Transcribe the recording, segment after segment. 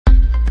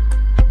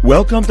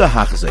Welcome to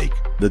Hachzik,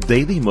 the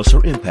Daily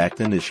Musar Impact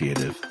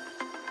Initiative.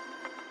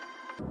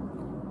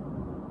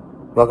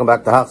 Welcome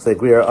back to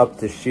Hachzik. We are up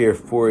to Sha'ar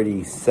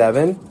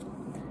 47,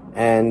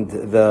 and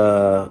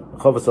the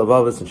Chovos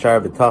Halevavos and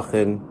Sha'ar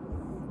Habitachon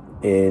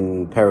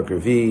in Parak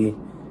Revi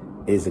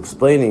is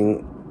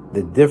explaining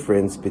the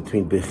difference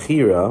between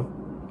Bechira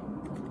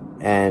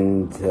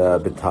and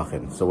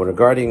Bitachon. So when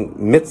regarding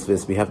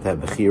mitzvahs, we have to have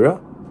Bechira.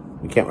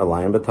 We can't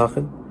rely on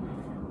Bitachon.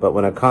 But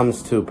when it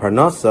comes to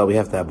Parnasa, we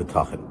have to have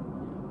Bitachon.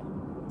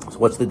 So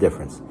what's the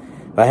difference?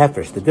 By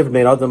Hefresh, the difference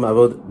between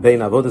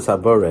Avodas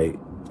Haborei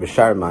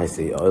v'Sha'ar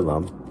Ma'asei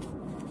Olam,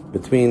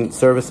 between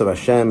service of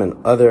Hashem and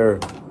other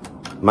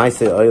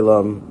Ma'asei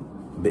Olam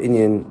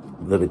be'inyan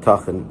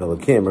leBitachon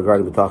belokim,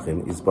 regarding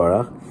Bitachon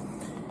Yisbarach,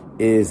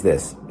 is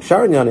this: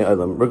 Sha'ar Inyani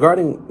Olam,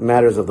 regarding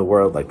matters of the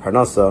world like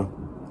Parnasa,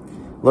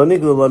 Lo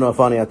niglu lanu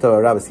afani ato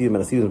Rabbi Siv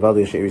Menasiv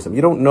Vali She'irisam.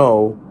 You don't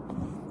know.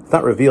 It's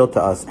not revealed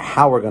to us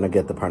how we're going to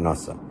get the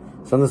Parnasa.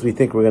 Sometimes we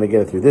think we're going to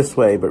get it through this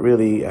way, but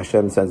really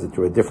Hashem sends it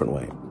through a different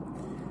way.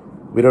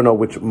 We don't know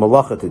which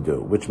malacha to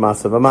do, which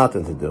masav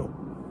amatan to do.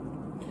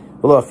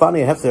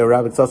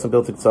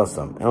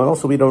 And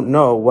also we don't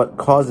know what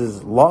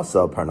causes loss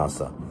of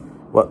Parnasa,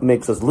 what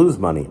makes us lose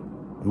money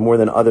more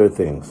than other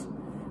things.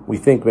 We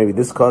think maybe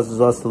this causes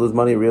us to lose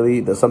money,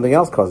 really something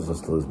else causes us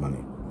to lose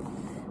money.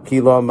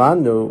 Ki lo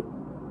amanu,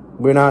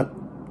 we're not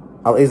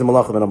al-eza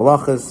malacha ben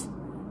malachas.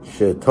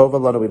 Shetova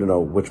lana, we don't know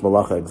which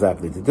malacha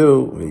exactly to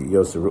do.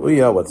 Yosef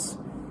Ru'uya, what's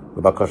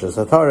Habitachon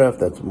Sataref,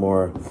 that's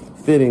more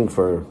fitting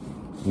for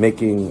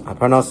making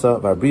Parnasa,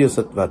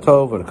 Varbriyas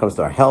Vatov, when it comes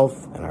to our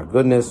health and our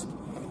goodness.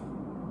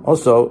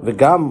 Also,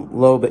 V'gam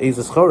lo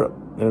be'ezah schora,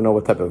 we don't know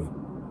what type of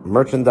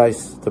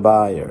merchandise to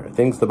buy or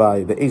things to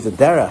buy. Be'ezah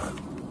derech,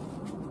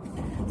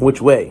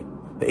 which way?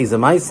 Be'ezah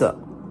maisa,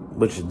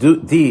 which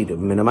deed,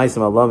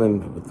 minamaisam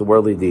alamim, with the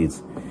worldly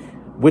deeds.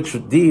 Which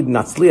deed,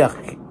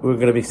 natzliach, we're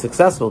going to be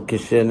successful,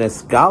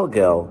 kishenes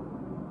galgel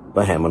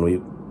bahem, when we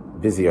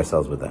busy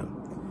ourselves with them.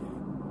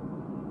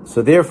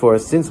 So therefore,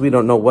 since we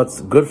don't know what's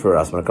good for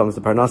us when it comes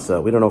to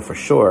Parnasa, we don't know for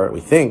sure,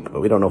 we think,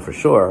 but we don't know for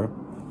sure.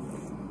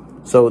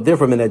 So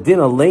therefore, min adin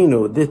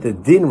aleinu, the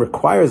din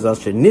requires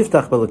us,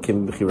 sheniftach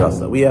belakim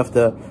b'chirasa. We have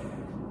to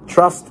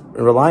trust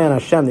and rely on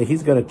Hashem that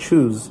He's going to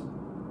choose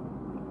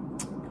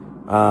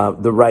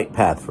the right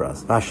path for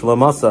us.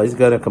 Vashlamasa, He's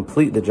going to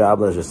complete the job,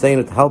 to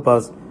help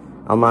us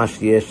on what's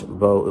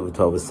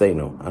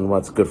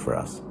good for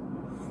us.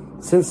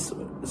 Since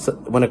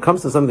when it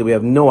comes to something we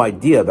have no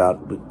idea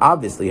about, we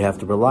obviously have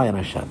to rely on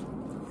Hashem.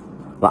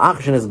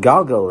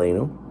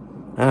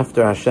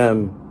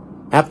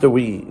 After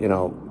we,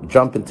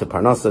 jump into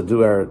Parnasa,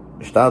 do our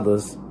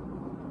shtadlus,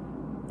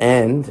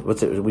 and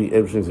which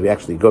means we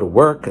actually go to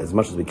work as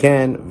much as we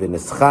can, and we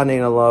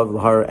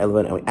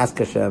ask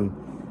Hashem,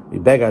 we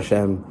beg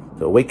Hashem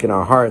to awaken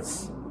our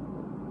hearts,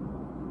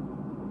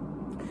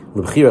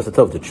 to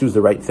choose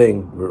the right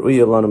thing,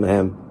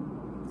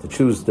 to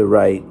choose the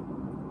right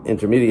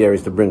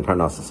intermediaries to bring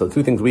Parnasa. So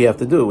two things we have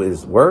to do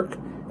is work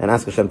and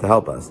ask Hashem to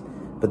help us.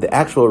 But the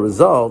actual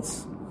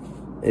results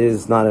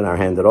is not in our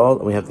hand at all,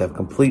 and we have to have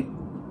complete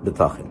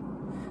bitachon.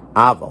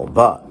 Aval,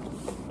 but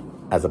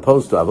as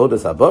opposed to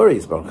avodas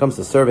haboris, when it comes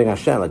to serving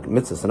Hashem like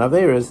mitzvahs and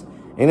averas,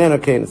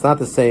 it's not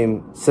the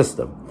same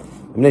system.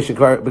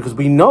 Because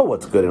we know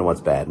what's good and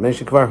what's bad. We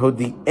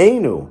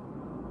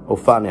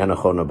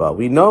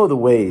know the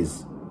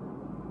ways,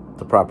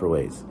 the proper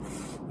ways.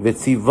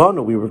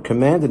 V'tzivanu, we were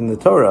commanded in the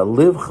Torah,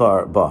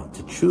 livchar ba,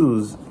 to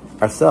choose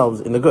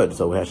ourselves in the good.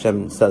 So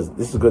Hashem says,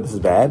 this is good, this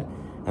is bad,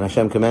 and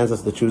Hashem commands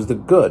us to choose the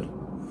good.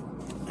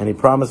 And He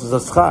promises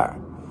us schar.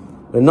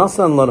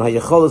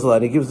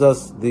 And He gives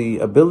us the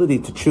ability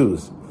to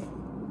choose.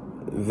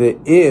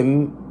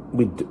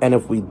 And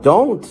if we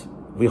don't,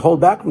 we hold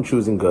back from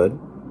choosing good,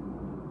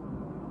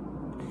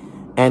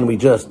 and we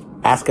just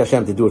ask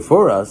Hashem to do it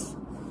for us,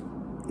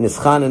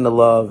 nischan in the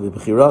love,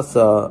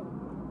 b'chirasa,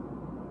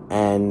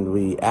 and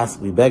we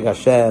beg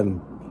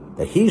Hashem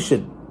that He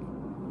should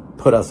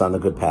put us on the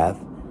good path.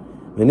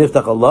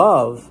 V'niftach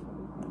alav,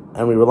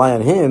 and we rely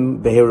on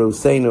Him,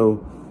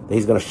 behiruseinu, that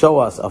He's going to show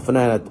us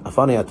afani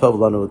atov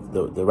lanu,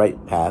 the right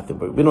path.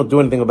 We don't do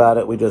anything about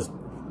it. We just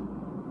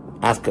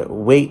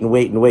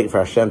wait for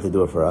Hashem to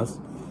do it for us.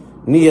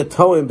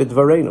 Niyatoim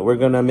b'dvareinu, we're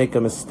going to make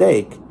a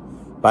mistake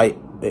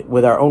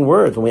with our own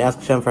words when we ask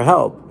Hashem for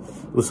help.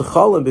 We're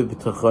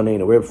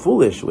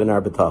foolish in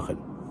our bitachon.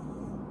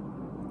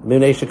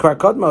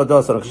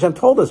 Hashem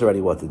told us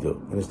already what to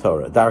do in His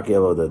Torah.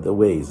 The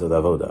ways of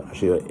the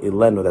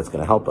avodah. That's going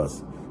to help us.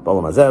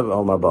 In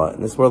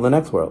this world, the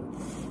next world.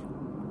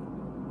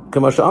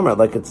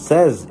 Like it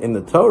says in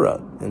the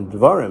Torah, in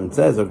Dvarim, it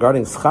says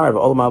regarding schar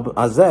v'olam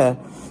hazeh,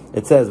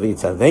 it says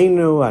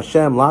v'yitzavenu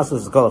Hashem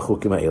lasas kol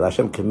hachukim ha'il.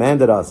 Hashem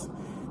commanded us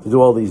to do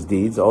all these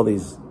deeds, all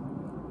these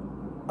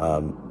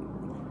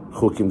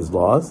chukim's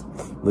laws.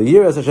 To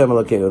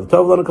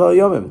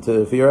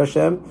fear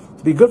Hashem,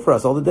 to be good for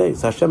us all the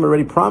days. Hashem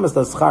already promised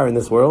us schar in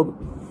this world,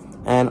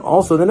 and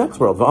also the next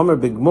world.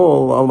 Regarding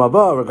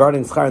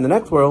schar in the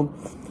next world,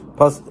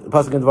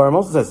 Pasuk in Dvarim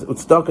also says,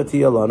 "Utzdaka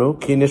tiyalanu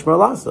ki nishmar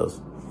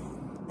lasos,"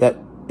 that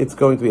it's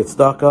going to be a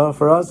tzedakah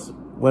for us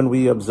when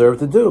we observe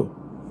to do.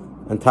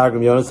 And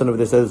Targum Yonasan over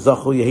there says,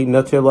 "Zachu yehi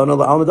natir lanu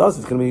la'almad as."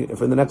 It's going to be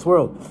for the next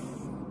world.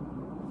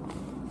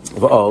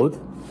 V'od,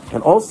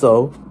 and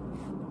also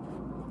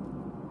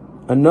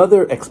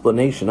another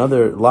explanation,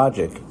 another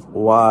logic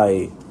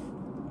why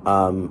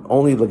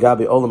only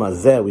legabi olam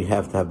hazeh we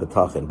have to have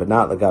betachin, but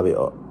not legabi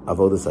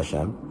avodas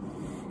Hashem.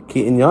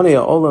 Ki inyani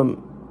olam,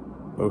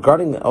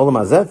 regarding olam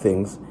hazeh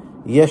things,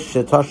 yesh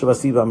tashav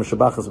asiva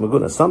mishabachas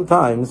maguna.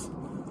 Sometimes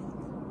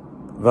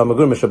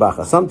v'maguna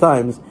mishabacha.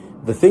 Sometimes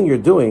the thing you're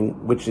doing,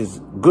 which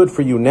is good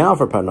for you now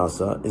for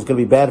parnasa, is going to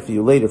be bad for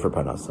you later for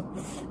parnasa.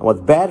 And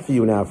what's bad for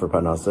you now for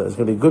parnasa is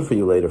going to be good for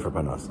you later for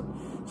parnasa.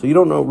 So you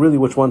don't know really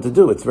which one to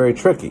do. It's very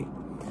tricky.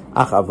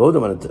 Ach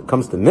avoda, when it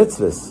comes to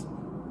mitzvahs,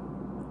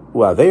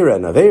 u'aveira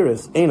and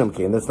aveiris, einam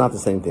ki, and that's not the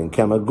same thing.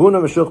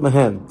 Kamaguna meshuch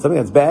mehen. Something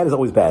that's bad is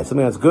always bad.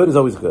 Something that's good is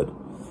always good.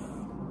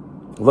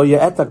 Lo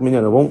ya'etak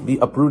minyan, it won't be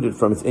uprooted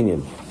from its inyan.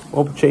 It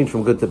won't change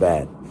from good to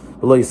bad.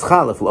 Lo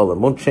yischalef l'olam,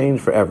 won't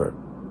change forever.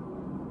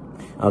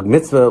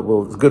 Mitzvah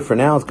is good for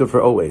now, it's good for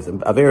always.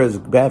 And Avera is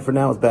bad for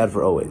now, it's bad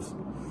for always.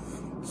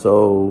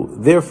 So,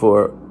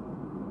 therefore,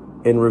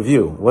 in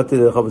review, what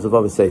did the Chavos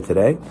Levavos say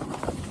today?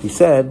 He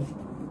said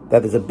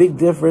that there's a big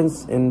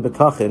difference in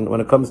Betachin when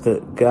it comes to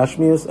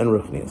Gashmias and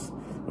Ruchnias.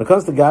 When it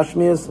comes to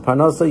Gashmias,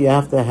 Parnasa, you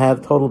have to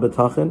have total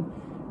Betachin,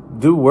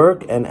 do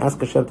work and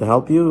ask Hashem to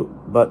help you,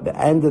 but at the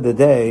end of the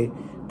day,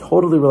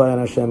 totally rely on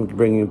Hashem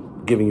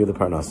giving you the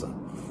Parnasa.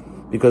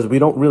 Because we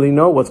don't really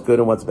know what's good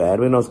and what's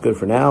bad. We know it's good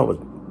for now,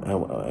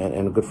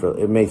 and good for,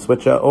 it may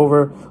switch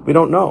over. We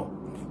don't know.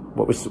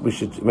 What we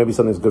should, maybe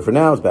something's good for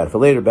now, it's bad for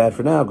later, bad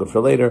for now, good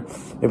for later.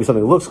 Maybe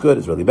something looks good,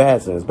 it's really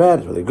bad, something is bad,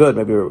 it's really good.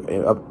 Maybe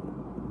we're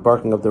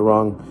barking up the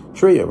wrong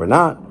tree, or we're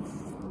not.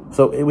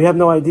 So we have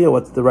no idea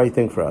what's the right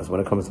thing for us when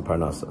it comes to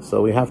Parnasa.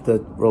 So we have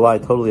to rely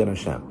totally on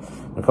Hashem.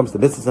 When it comes to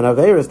mitzvahs and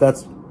Aveiros,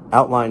 that's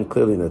outlined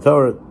clearly in the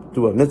Torah.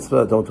 Do a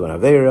mitzvah, don't do an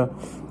Aveira.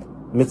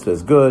 Mitzvah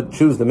is good,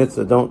 choose the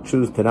mitzvah, don't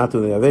choose to not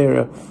do the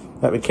Aveira.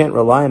 That we can't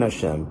rely on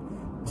Hashem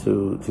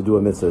to do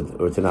a mitzvah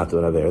or to not do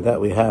an Aveira. That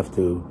we have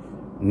to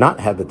not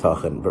have the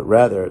tachin, but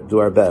rather do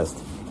our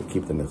best to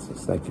keep the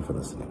mitzvahs. Thank you for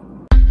listening.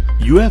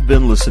 You have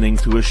been listening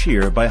to a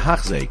shir by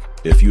Hachzeik.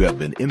 If you have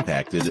been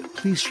impacted,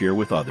 please share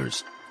with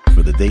others.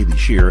 For the daily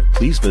shir,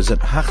 please visit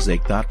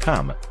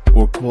Hachzeik.com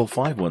or call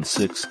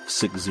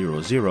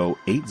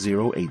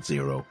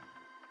 516-600-8080.